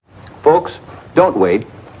Folks, don't wait.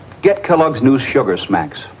 Get Kellogg's new Sugar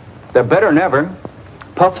Smacks. They're better than ever.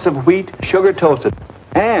 Puffs of wheat, sugar toasted,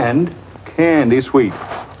 and candy sweet.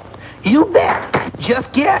 You bet.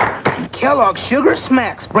 Just get Kellogg's Sugar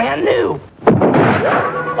Smacks, brand new.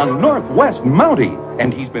 A Northwest Mountie,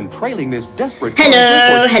 and he's been trailing this desperate...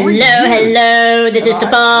 Hello. This is the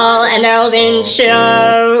Paul and Alvin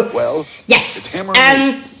Show. Well, yes.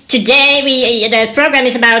 Today the program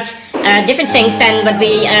is about different things than what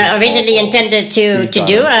we originally intended to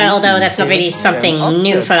do, although that's not really something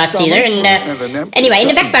new for us either. And anyway, in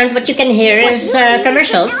the background, what you can hear is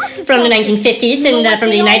commercials from the 1950s and from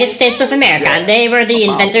the United States of America. They were the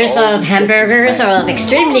inventors of hamburgers or of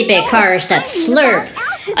extremely big cars that slurp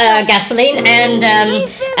gasoline and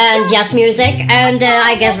jazz music and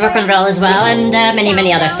I guess rock and roll as well and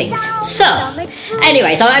many other things. So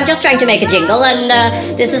anyway, so I'm just trying to make a jingle and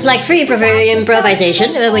this is like free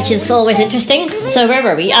improvisation, which is always interesting. So where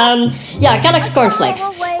were we? Kellogg's cornflakes.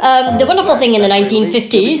 The wonderful thing in the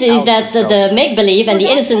 1950s is that the make-believe and the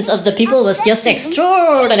innocence of the people was just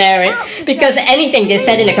extraordinary because anything they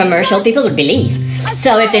said in a commercial people would believe.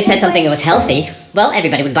 So if they said something that was healthy, well,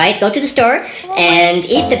 everybody would buy it, go to the store, and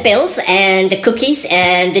eat the pills and the cookies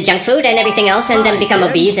and the junk food and everything else, and then become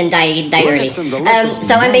obese and die early.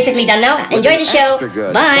 So I'm basically done now. Enjoy the show.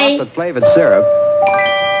 Bye. Chocolate-flavored syrup.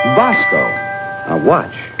 Bosco. Now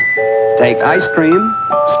watch. Take ice cream,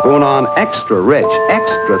 spoon on extra rich,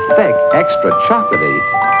 extra thick, extra chocolatey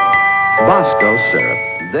Bosco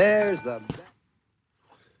syrup. There's the...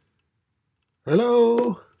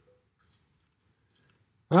 Hello.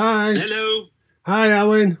 Hi. Hello. Hi,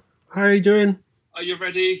 Owen. How are you doing? Are you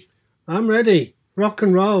ready? I'm ready. Rock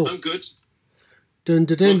and roll. I'm good. Dun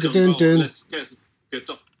dun dun dun dun dun. Let's get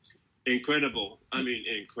up. Incredible. I mean,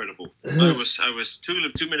 incredible. I was 2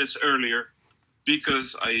 minutes earlier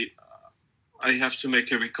because I have to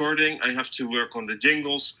make a recording. I have to work on the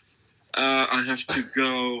jingles. I have to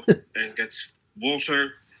go and get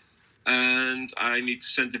water, and I need to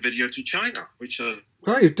send the video to China, which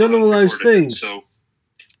you've done all those things. So.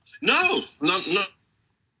 No, not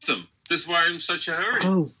them. This is why I'm in such a hurry.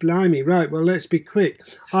 Oh, blimey. Right, well, let's be quick.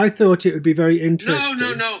 I thought it would be very interesting.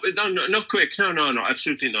 No, not quick. No,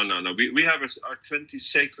 absolutely no. We have our 20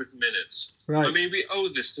 sacred minutes. Right. I mean, we owe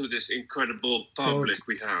this to this incredible public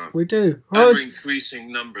we have. We do.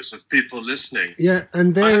 Ever-increasing numbers of people listening. Yeah,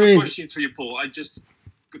 and I they're have a question for you, Paul. I just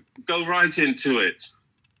go right into it.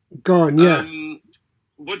 Go on, yeah.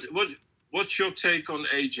 What's your take on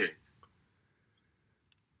aging?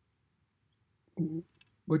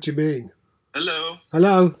 What do you mean? Hello.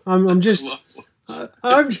 I'm just.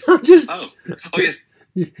 I'm just. Oh yes.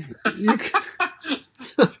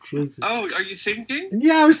 Jesus. Oh, are you thinking?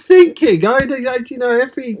 Yeah, I was thinking. I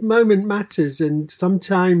every moment matters, and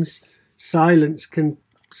sometimes silence can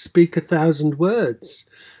speak 1,000 words.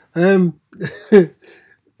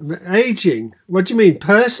 Aging. What do you mean,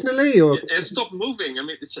 personally, or? Stop moving. I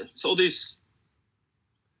mean, it's all these.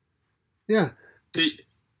 Yeah.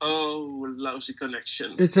 Oh, lousy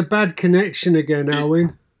connection. It's a bad connection again,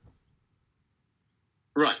 Alwyn.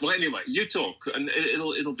 Right. Well, anyway, you talk, and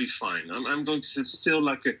it'll be fine. I'm going to sit still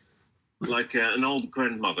like an old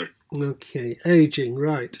grandmother. Okay, aging,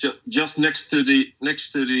 right? Just next to the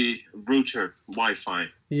router Wi-Fi.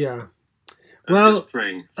 Yeah. Well, just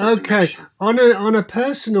praying okay. On a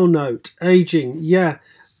personal note, aging. Yeah,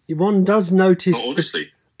 one does notice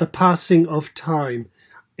the passing of time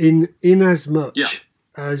in as much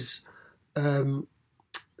as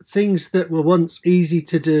things that were once easy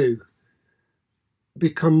to do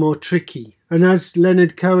become more tricky. And as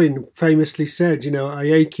Leonard Cohen famously said, I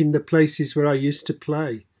ache in the places where I used to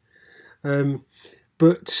play.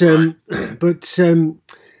 But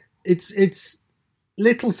it's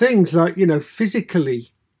little things like, physically,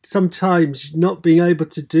 sometimes not being able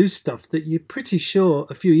to do stuff that you're pretty sure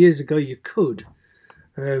a few years ago you could.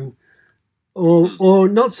 Or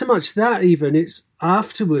not so much that even, it's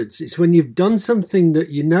afterwards. It's when you've done something that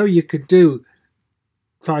you could do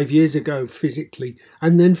 5 years ago physically,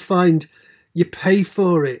 and then find you pay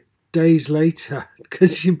for it days later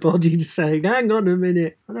because your body's saying, hang on a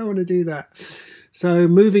minute, I don't want to do that. So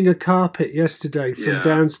moving a carpet yesterday from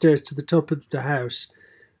downstairs to the top of the house,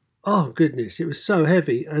 oh goodness, it was so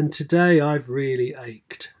heavy. And today I've really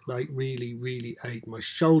ached, like really, really ached. My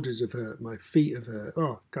shoulders have hurt, my feet have hurt.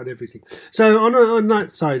 Oh, God, everything. So on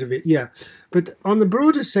that side of it, yeah. But on the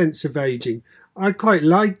broader sense of aging, I quite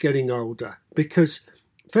like getting older because,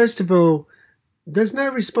 first of all, there's no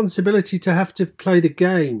responsibility to have to play the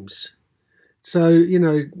games. So,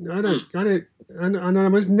 I don't, and I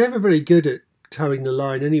was never very good at towing the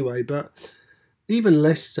line anyway, but even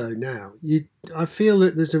less so now. I feel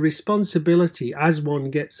that there's a responsibility as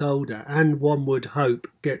one gets older, and one would hope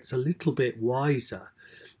gets a little bit wiser,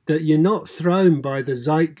 that you're not thrown by the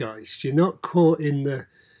zeitgeist. You're not caught in the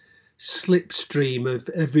slipstream of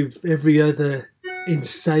every other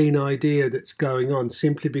insane idea that's going on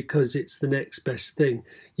simply because it's the next best thing.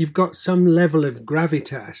 You've got some level of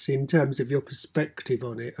gravitas in terms of your perspective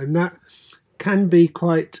on it, and that can be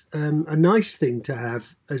quite a nice thing to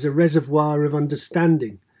have as a reservoir of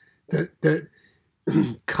understanding that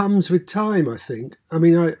comes with time, I think. I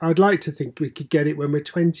mean, I'd like to think we could get it when we're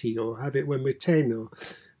 20 or have it when we're 10 or,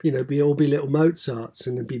 be little Mozarts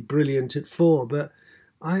and be brilliant at 4. But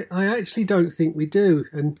I actually don't think we do.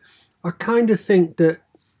 And I kind of think that,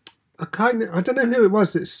 I don't know who it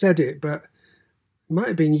was that said it, but it might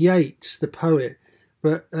have been Yeats, the poet,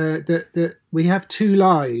 but that we have 2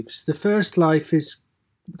 lives. The first life is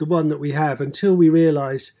the one that we have until we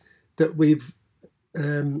realise that we've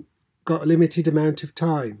got a limited amount of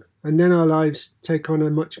time. And then our lives take on a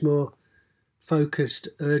much more focused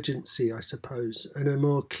urgency, I suppose, and a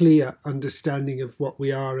more clear understanding of what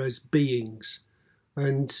we are as beings,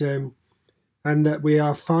 and that we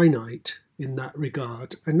are finite in that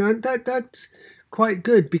regard. And that's quite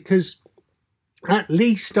good, because at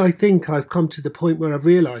least I think I've come to the point where I've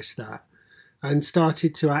realised that and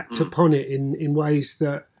started to act upon it in ways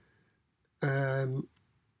that,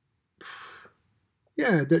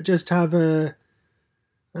 that just have a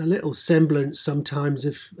little semblance sometimes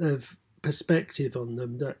of perspective on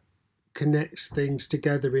them, that connects things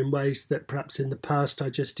together in ways that perhaps in the past I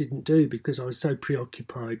just didn't do because I was so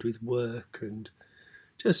preoccupied with work and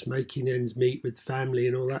just making ends meet with family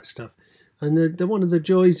and all that stuff. And the one of the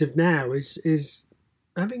joys of now is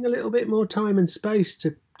having a little bit more time and space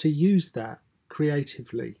to use that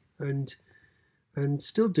creatively and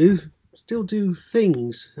still do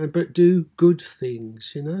things, but do good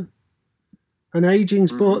things, And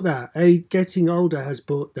aging's brought that. Getting older has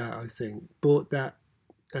brought that, I think. Brought that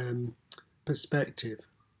perspective.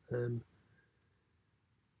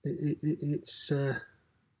 It's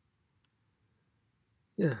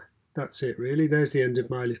that's it really. There's the end of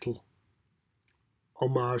my little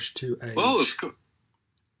homage to age. Well, it's good.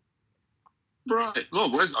 Right. Well,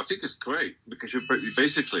 I think it's great because you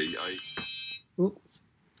basically. Oh,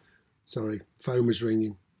 sorry, phone was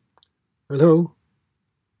ringing. Hello.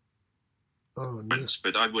 Oh, no.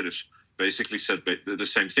 But I would have basically said the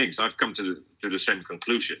same things. I've come to the same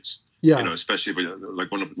conclusions. Yeah. Especially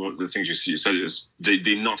like one of the things you said is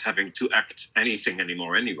they not having to act anything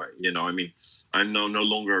anymore. Anyway, I mean, I'm no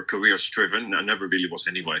longer careers driven. I never really was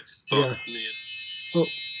anyway. But, yeah. Oh.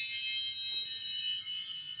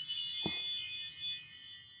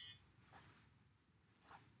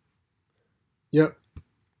 Yep.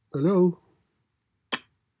 Hello.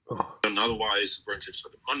 Oh. And otherwise, we're just for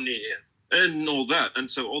the money and all that, and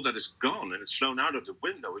so all that is gone and it's thrown out of the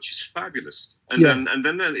window, which is fabulous. And then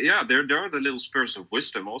there are the little spurs of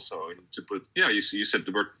wisdom also to put. Yeah, you said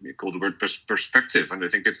the word, you called the word perspective, and I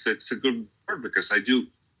think it's a good word because I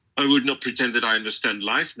would not pretend that I understand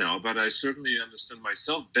life now, but I certainly understand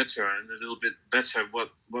myself better and a little bit better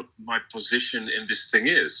what my position in this thing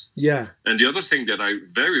is. Yeah. And the other thing that I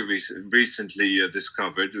very recently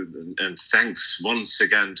discovered, and thanks once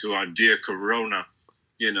again to our dear Corona,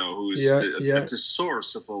 who is the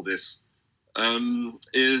source of all this,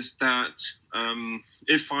 is that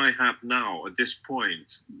if I have now at this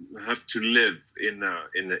point have to live in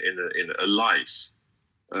a life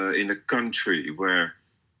in a country where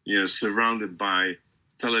surrounded by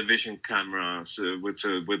television cameras with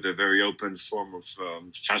a very open form of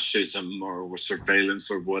fascism or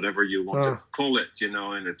surveillance or whatever you want to call it, in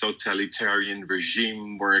a totalitarian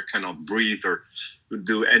regime where I cannot breathe or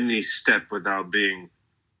do any step without being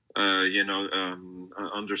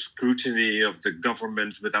under scrutiny of the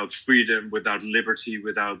government, without freedom, without liberty,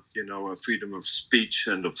 without freedom of speech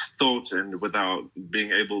and of thought, and without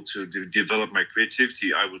being able to develop my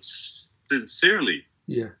creativity, I would sincerely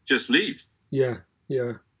just leave. Yeah,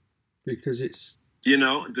 because it's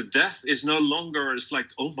the death is no longer. It's like,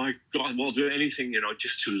 oh my God, well, do anything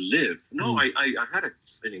just to live. No, I had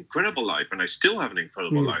an incredible life, and I still have an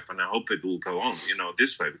incredible life, and I hope it will go on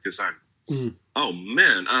this way because I'm. Oh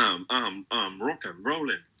man, I'm rock and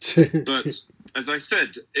rolling. But as I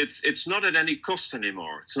said, it's not at any cost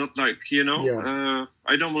anymore. It's not like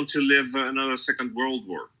I don't want to live another Second World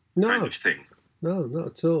War kind of thing. No, not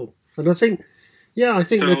at all. And I think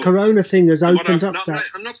the Corona thing has opened up that.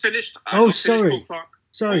 I'm not finished.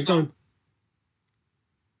 Sorry, go on.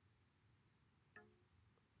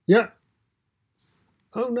 Yeah.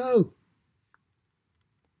 Oh no.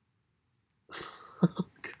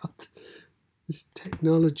 This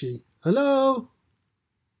technology. Hello?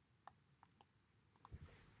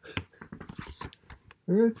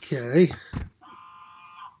 Okay.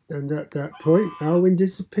 And at that point, Alwyn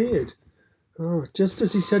disappeared. Oh, just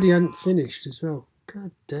as he said he hadn't finished as well.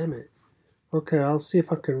 God damn it. Okay, I'll see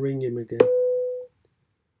if I can ring him again.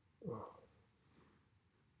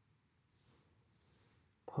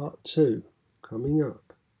 Part 2 coming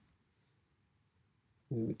up.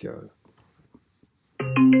 Here we go.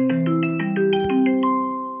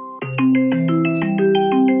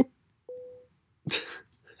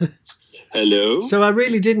 Hello? So I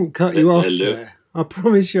really didn't cut you off Hello? there. I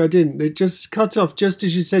promise you I didn't. It just cut off just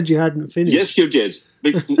as you said you hadn't finished. Yes, you did.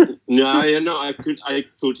 No, I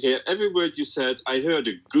could hear every word you said. I heard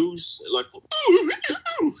a goose, like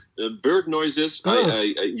bird noises. Oh.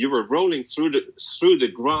 You were rolling through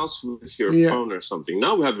the grass with your phone or something.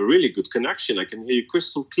 Now we have a really good connection. I can hear you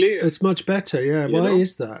crystal clear. It's much better, yeah. You Why know?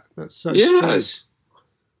 is that? That's so strange.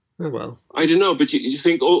 Oh well. I don't know, but you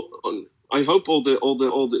think I hope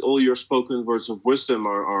all your spoken words of wisdom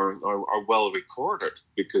are well recorded,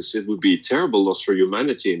 because it would be a terrible loss for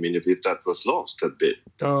humanity. I mean, if that was lost, that bit.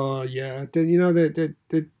 Oh yeah.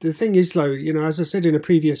 The thing is though, as I said in a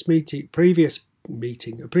previous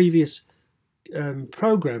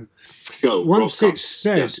program, once it's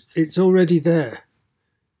said, it's already there.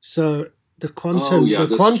 So the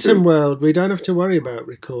quantum world, we don't have to worry about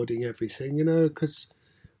recording everything, because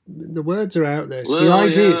the words are out there. So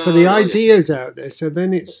the idea's out there. So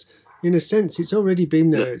then it's, in a sense, it's already been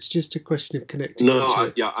there. No. It's just a question of connecting.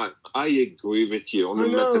 I agree with you on a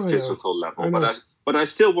metaphysical level, but I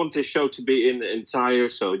still want this show to be in entire.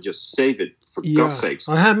 So just save it for God's sakes.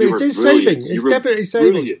 It is saving. It's definitely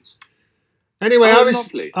saving. Brilliant. Anyway, I was.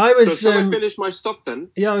 So shall I finish my stuff then?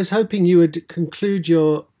 Yeah, I was hoping you would conclude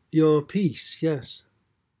your piece. Yes.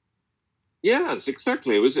 Yes,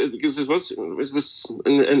 exactly. It was because it was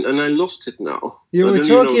and I lost it now. You were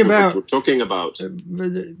talking about. We're talking about.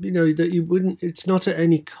 That you wouldn't. It's not at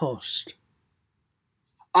any cost.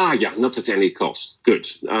 Yeah, not at any cost. Good.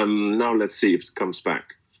 Now let's see if it comes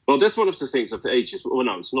back. Well, that's one of the things of age.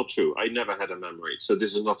 No, it's not true. I never had a memory, so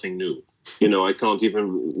this is nothing new. I can't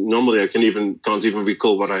even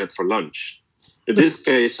recall what I had for lunch. In this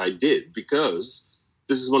case, I did, because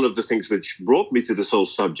this is one of the things which brought me to this whole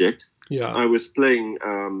subject. Yeah. I was playing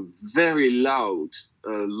very loud,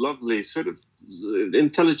 lovely, sort of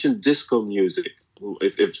intelligent disco music,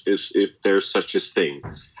 if there's such a thing.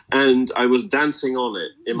 And I was dancing on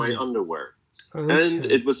it in my underwear. Okay. And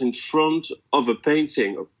it was in front of a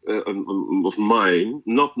painting of mine,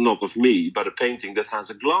 not of me, but a painting that has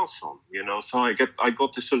a glass on, So I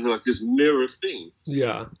got this sort of like this mirror thing.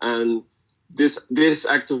 Yeah. And this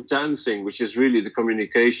act of dancing, which is really the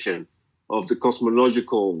communication of the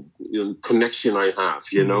cosmological connection I have,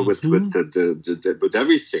 with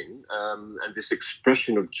everything, and this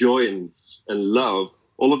expression of joy and love.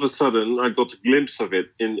 All of a sudden, I got a glimpse of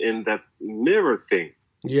it in that mirror thing.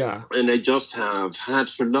 Yeah. And I just have had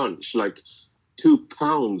for lunch like 2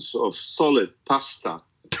 pounds of solid pasta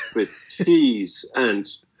with cheese, and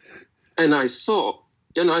I saw,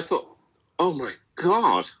 I thought, oh my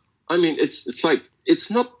God! I mean, it's like, it's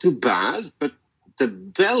not too bad, but the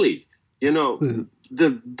belly. The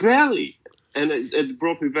belly. And it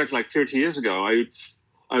brought me back like 30 years ago. I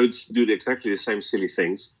would do exactly the same silly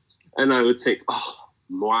things. And I would think, oh,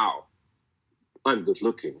 wow, I'm good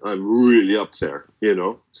looking. I'm really up there,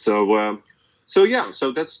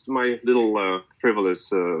 So that's my little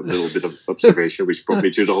frivolous little bit of observation, which brought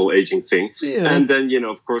me to the whole aging thing. Yeah. And then,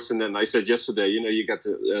 of course, and then I said yesterday, you got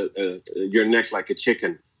your neck like a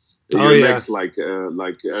chicken. Your legs like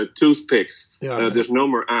toothpicks. Yeah. There's no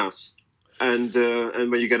more ass. And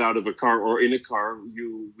when you get out of a car or in a car,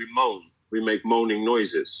 we moan. We make moaning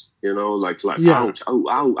noises, like ouch, ow,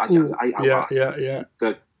 ow,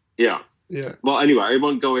 yeah. Well, anyway, I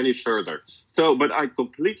won't go any further. So, but I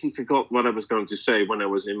completely forgot what I was going to say when I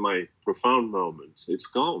was in my profound moment. It's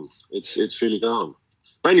gone. It's really gone.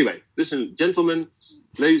 But anyway, listen,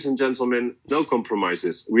 ladies and gentlemen, no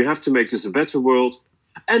compromises. We have to make this a better world.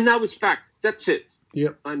 And now it's back. That's it.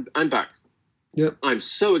 Yep. I'm back. Yep. I'm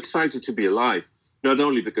so excited to be alive. Not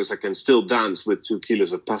only because I can still dance with 2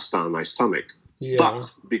 kilos of pasta on my stomach, but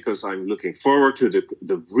because I'm looking forward to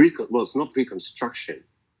it's not reconstruction,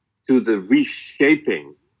 to the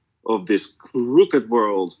reshaping of this crooked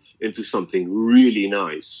world into something really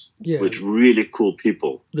nice with really cool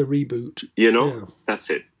people. The reboot. That's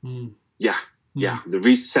it. Mm. Yeah. The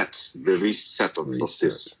reset of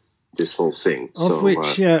this whole thing. Of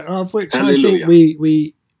which I think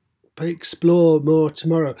we explore more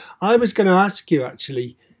tomorrow. I was going to ask you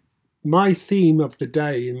actually, my theme of the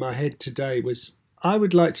day in my head today was I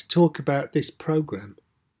would like to talk about this program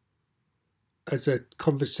as a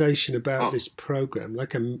conversation about this program,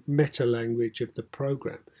 like a meta language of the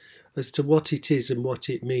program, as to what it is and what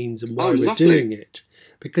it means and why we're doing it.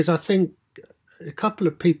 Because I think a couple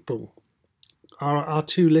of people, our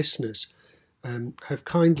two listeners, have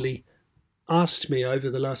kindly asked me over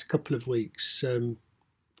the last couple of weeks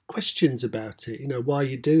questions about it. You know, why are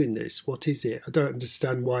you doing this? What is it? I don't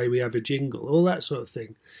understand why we have a jingle, all that sort of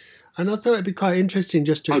thing. And I thought it'd be quite interesting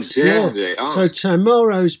just to explore. So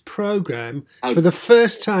tomorrow's program, for the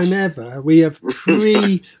first time ever, we have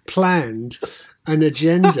pre-planned an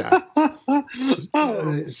agenda.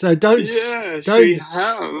 So don't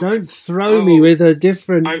throw me with a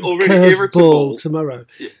different curveball tomorrow.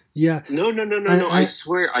 Yeah. No. I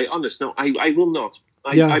swear, I will not.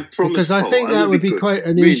 I promise. Because I think that would be quite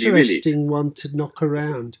an interesting one to knock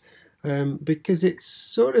around, because it's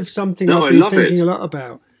sort of something I've been thinking a lot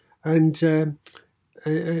about. And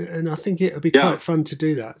I think it'll be quite fun to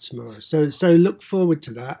do that tomorrow. So look forward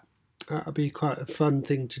to that. That'll be quite a fun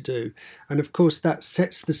thing to do. And of course, that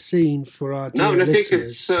sets the scene for our dear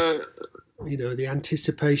listeners. You know, the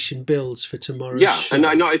anticipation builds for tomorrow's show. And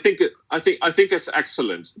I think it's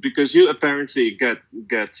excellent because you apparently get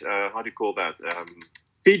how do you call that,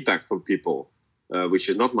 feedback from people, which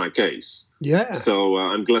is not my case. Yeah. So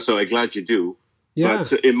I'm glad you do. Yeah.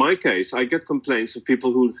 But in my case, I get complaints of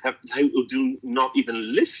people who do not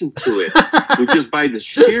even listen to it, who just by the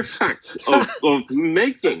sheer fact of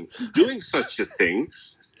doing such a thing,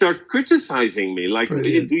 start criticizing me. Like, what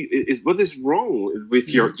is wrong with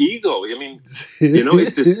your ego? I mean, you know,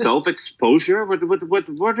 is this self-exposure?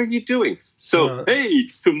 What are you doing? So, hey,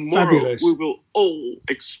 tomorrow fabulous. We will all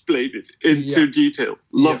explain it into detail.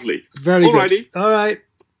 Lovely. Very Alrighty. good. All right.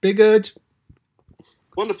 Be good.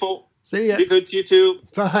 Wonderful. See ya. Be good to you too.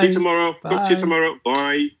 Bye. See you tomorrow. Talk to you tomorrow.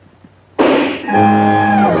 Bye.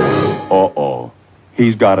 Uh-oh.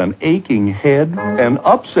 He's got an aching head, an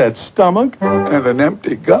upset stomach, and an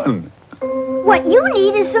empty gun. What you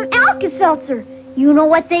need is some Alka-Seltzer. You know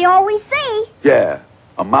what they always say. Yeah,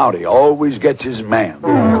 a Mountie always gets his man.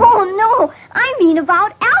 Oh, no. I mean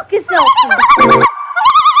about Alka-Seltzer.